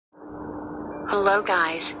Hello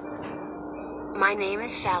guys. My name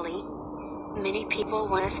is Sally. Many people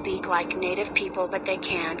want to speak like native people but they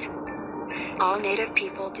can't. All native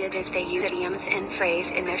people did is they use idioms and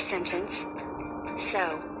phrase in their sentence.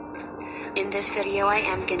 So, in this video I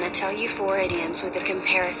am gonna tell you 4 idioms with a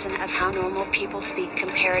comparison of how normal people speak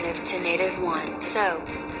comparative to native one. So,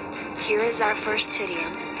 here is our first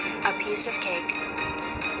idiom. A piece of cake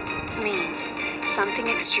means something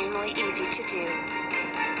extremely easy to do.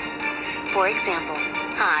 For example,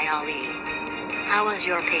 Hi, Ollie. How was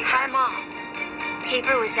your paper? Hi Mom.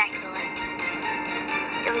 Paper was excellent.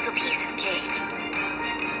 It was a piece of cake.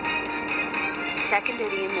 Second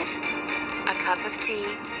idiom is a cup of tea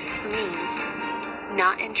means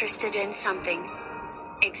not interested in something.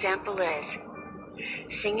 Example is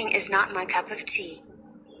singing is not my cup of tea.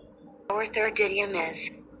 Our third idiom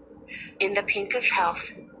is in the pink of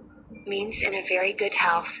health means in a very good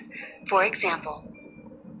health. For example,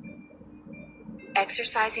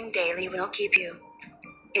 exercising daily will keep you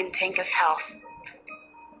in pink of health.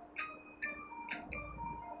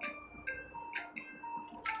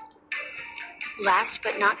 Last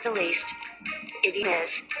but not the least, idiom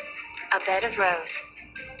is a bed of rose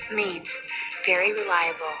means very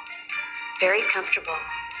reliable, very comfortable.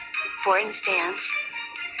 For instance,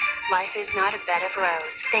 life is not a bed of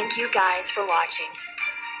rose. Thank you guys for watching.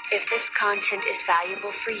 If this content is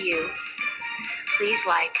valuable for you, please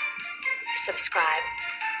like, subscribe,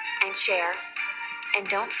 and share. And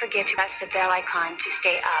don't forget to press the bell icon to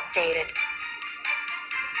stay updated.